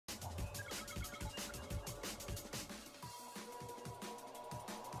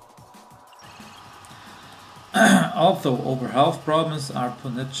Although overt health problems are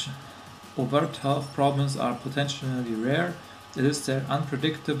potentially rare, it is their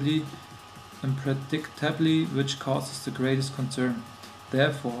unpredictably which causes the greatest concern.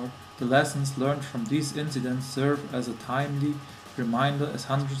 Therefore, the lessons learned from these incidents serve as a timely reminder as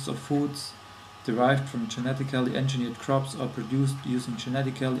hundreds of foods derived from genetically engineered crops or produced using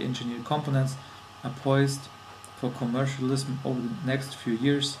genetically engineered components are poised for commercialism over the next few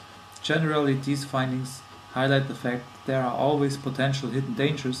years. Generally, these findings highlight the fact that there are always potential hidden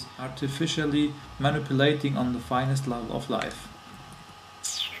dangers artificially manipulating on the finest level of life.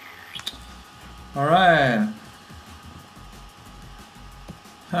 Alright.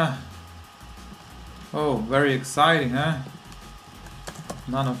 Huh. Oh, very exciting, huh?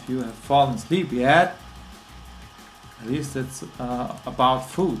 None of you have fallen asleep yet. At least it's about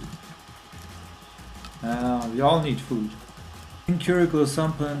food. We all need food. Incurable,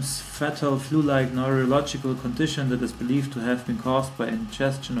 sometimes fatal flu-like neurological condition that is believed to have been caused by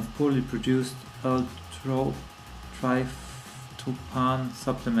ingestion of poorly produced L-tryptophan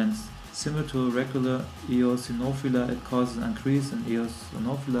supplements. Similar to regular eosinophila, it causes an increase in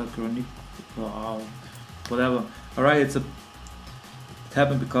eosinophila chronic, whatever. Alright, it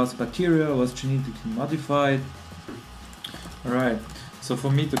happened because the bacteria was genetically modified. Alright, so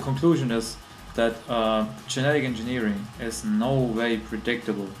for me the conclusion is that genetic engineering is no way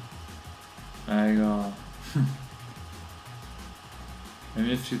predictable. Like, I mean,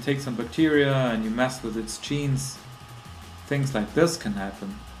 if you take some bacteria and you mess with its genes, things like this can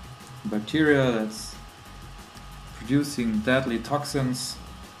happen. Bacteria that's producing deadly toxins,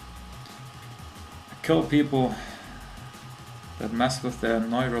 kill people, that mess with their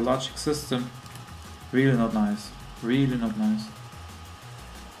neurologic system. Really not nice. Really not nice.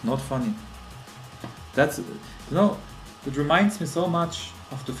 Not funny. That's, you know, it reminds me so much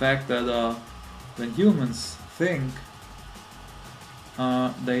of the fact that when humans think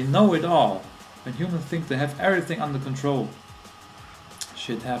they know it all, when humans think they have everything under control,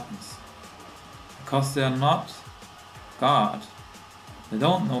 shit happens. Because they are not God. They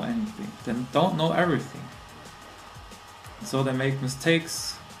don't know anything. They don't know everything. And so they make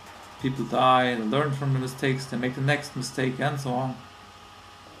mistakes. People die, they learn from the mistakes, they make the next mistake, and so on.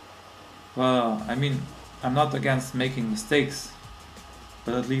 Well, I mean, I'm not against making mistakes,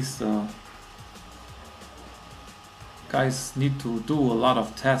 but at least guys need to do a lot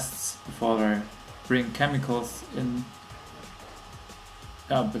of tests before they bring chemicals in,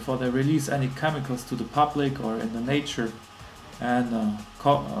 before they release any chemicals to the public or in the nature. And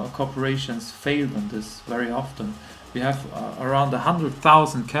corporations fail on this very often. We have around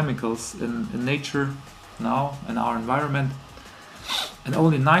 100,000 chemicals in nature now, in our environment. And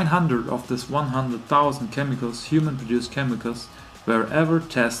only 900 of this 100,000 chemicals, human-produced chemicals, were ever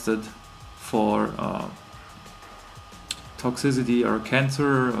tested for toxicity or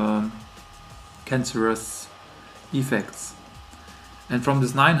cancerous effects. And from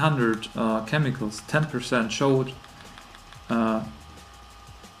this 900 chemicals, 10% showed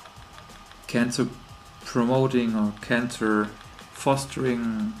cancer-promoting or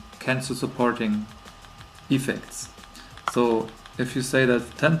cancer-fostering, cancer-supporting effects. So if you say that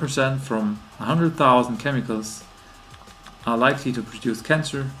 10% from 100,000 chemicals are likely to produce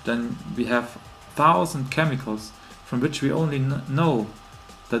cancer, then we have 1,000 chemicals from which we only know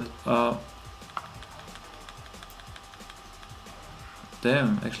that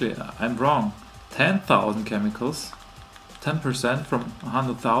actually I'm wrong. 10,000 chemicals, 10% from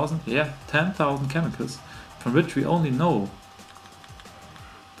 100,000, yeah, 10,000 chemicals from which we only know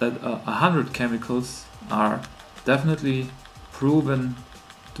that 100 chemicals are definitely proven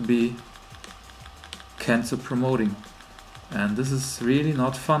to be cancer promoting. And this is really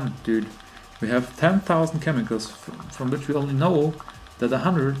not fun, dude. We have 10,000 chemicals from which we only know that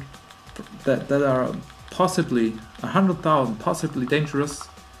 100 that are possibly 100,000 possibly dangerous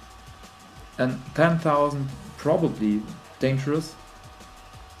and 10,000 probably dangerous,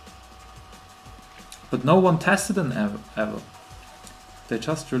 but no one tested them ever. They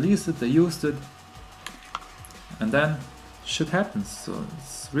just released it, they used it, and then shit happens. So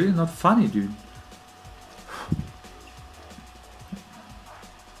it's really not funny, dude.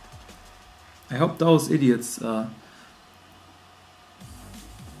 I hope those idiots will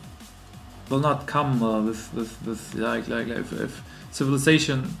not come with like if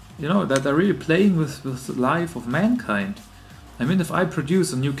civilization, you know, that are really playing with the life of mankind. I mean, if I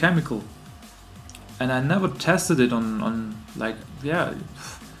produce a new chemical and I never tested it on like, yeah,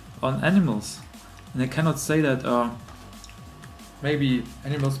 on animals, and I cannot say that maybe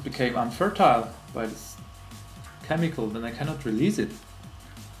animals became unfertile by this chemical, then I cannot release it.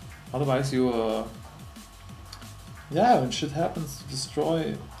 Otherwise you Yeah, when shit happens to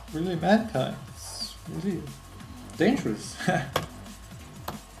destroy really mankind, it's really dangerous.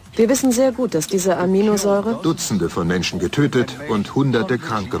 Wir wissen sehr gut, dass diese Aminosäure Dutzende von Menschen getötet und Hunderte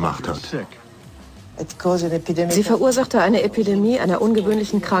krank gemacht hat. Sie verursachte eine Epidemie einer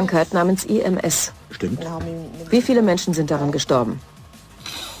ungewöhnlichen Krankheit namens IMS. Stimmt? Wie viele Menschen sind daran gestorben?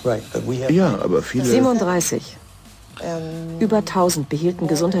 Ja, aber viele... 37. Über 1000 behielten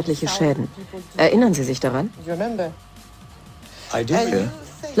gesundheitliche Schäden. Erinnern Sie sich daran? Ja.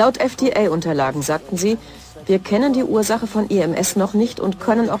 Laut FDA-Unterlagen sagten sie, wir kennen die Ursache von IMS noch nicht und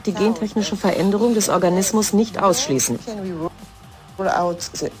können auch die gentechnische Veränderung des Organismus nicht ausschließen.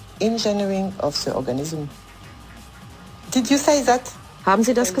 Haben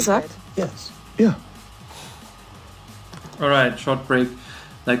Sie das gesagt? Ja. Alright, short break.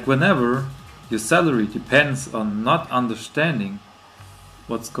 Like whenever your salary depends on not understanding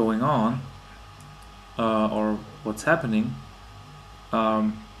what's going on or what's happening,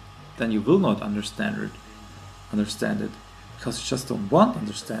 then you will not understand it because you just don't want to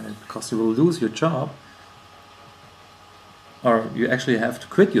understand it, because you will lose your job, or you actually have to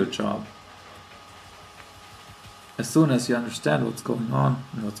quit your job as soon as you understand what's going on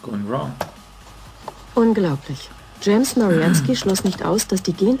and what's going wrong. Unglaublich. James Mariansky schloss nicht aus, dass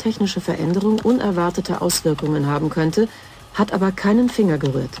die gentechnische Veränderung unerwartete Auswirkungen haben könnte, hat aber keinen Finger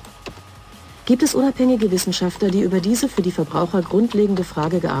gerührt. Gibt es unabhängige Wissenschaftler, die über diese für die Verbraucher grundlegende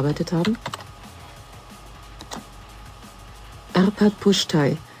Frage gearbeitet haben? Arpad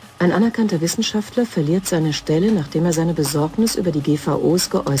Pusztai, ein anerkannter Wissenschaftler, verliert seine Stelle, nachdem er seine Besorgnis über die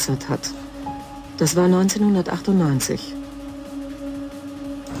GVOs geäußert hat. Das war 1998.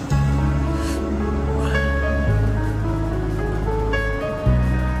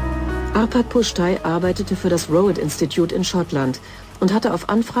 Arpad Pusztai arbeitete für das Rowett Institute in Schottland und hatte auf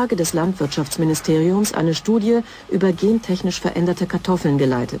Anfrage des Landwirtschaftsministeriums eine Studie über gentechnisch veränderte Kartoffeln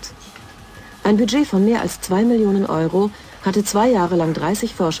geleitet. Ein Budget von mehr als 2 Millionen Euro hatte 2 Jahre lang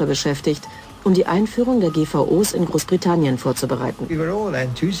 30 Forscher beschäftigt, um die Einführung der GVOs in Großbritannien vorzubereiten.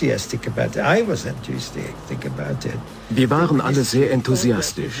 Wir waren alle sehr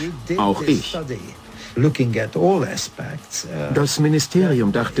enthusiastisch, auch ich. Das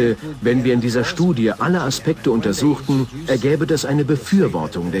Ministerium dachte, wenn wir in dieser Studie alle Aspekte untersuchten, ergäbe das eine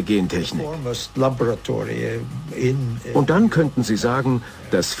Befürwortung der Gentechnik. Und dann könnten sie sagen,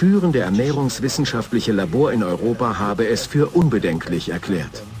 das führende ernährungswissenschaftliche Labor in Europa habe es für unbedenklich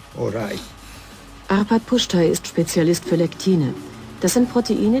erklärt. Arpad Pusztai ist Spezialist für Lektine. Das sind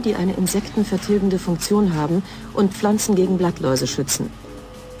Proteine, die eine insektenvertilgende Funktion haben und Pflanzen gegen Blattläuse schützen.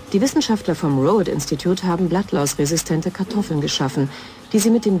 Die Wissenschaftler vom Rowett Institute haben blattlausresistente Kartoffeln geschaffen, die sie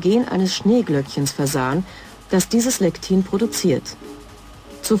mit dem Gen eines Schneeglöckchens versahen, das dieses Lektin produziert.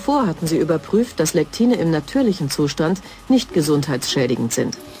 Zuvor hatten sie überprüft, dass Lektine im natürlichen Zustand nicht gesundheitsschädigend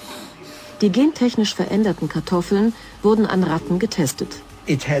sind. Die gentechnisch veränderten Kartoffeln wurden an Ratten getestet.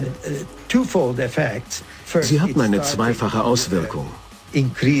 Sie hatten eine zweifache Auswirkung.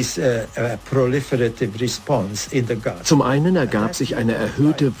 Zum einen ergab sich eine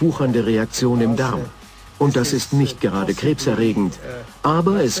erhöhte wuchernde Reaktion im Darm. Und das ist nicht gerade krebserregend,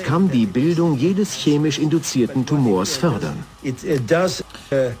 aber es kann die Bildung jedes chemisch induzierten Tumors fördern.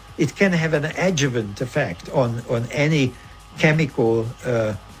 It can have an adjuvant effect on any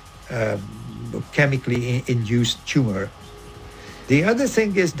chemically induced tumor.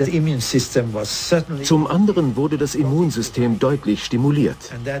 Zum anderen wurde das Immunsystem deutlich stimuliert.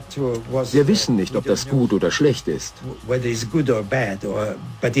 Wir wissen nicht, ob das gut oder schlecht ist.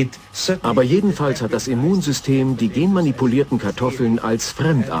 Aber jedenfalls hat das Immunsystem die genmanipulierten Kartoffeln als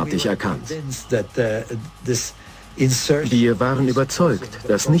fremdartig erkannt. Wir waren überzeugt,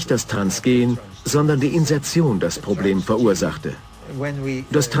 dass nicht das Transgen, sondern die Insertion das Problem verursachte.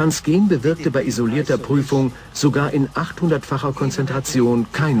 Das Transgen bewirkte bei isolierter Prüfung sogar in 800-facher Konzentration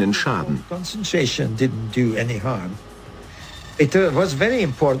keinen Schaden.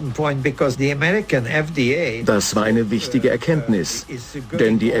 Das war eine wichtige Erkenntnis,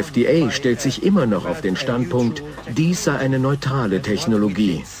 denn die FDA stellt sich immer noch auf den Standpunkt, dies sei eine neutrale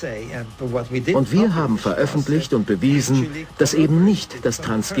Technologie. Und wir haben veröffentlicht und bewiesen, dass eben nicht das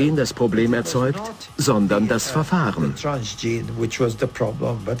Transgen das Problem erzeugt, sondern das Verfahren.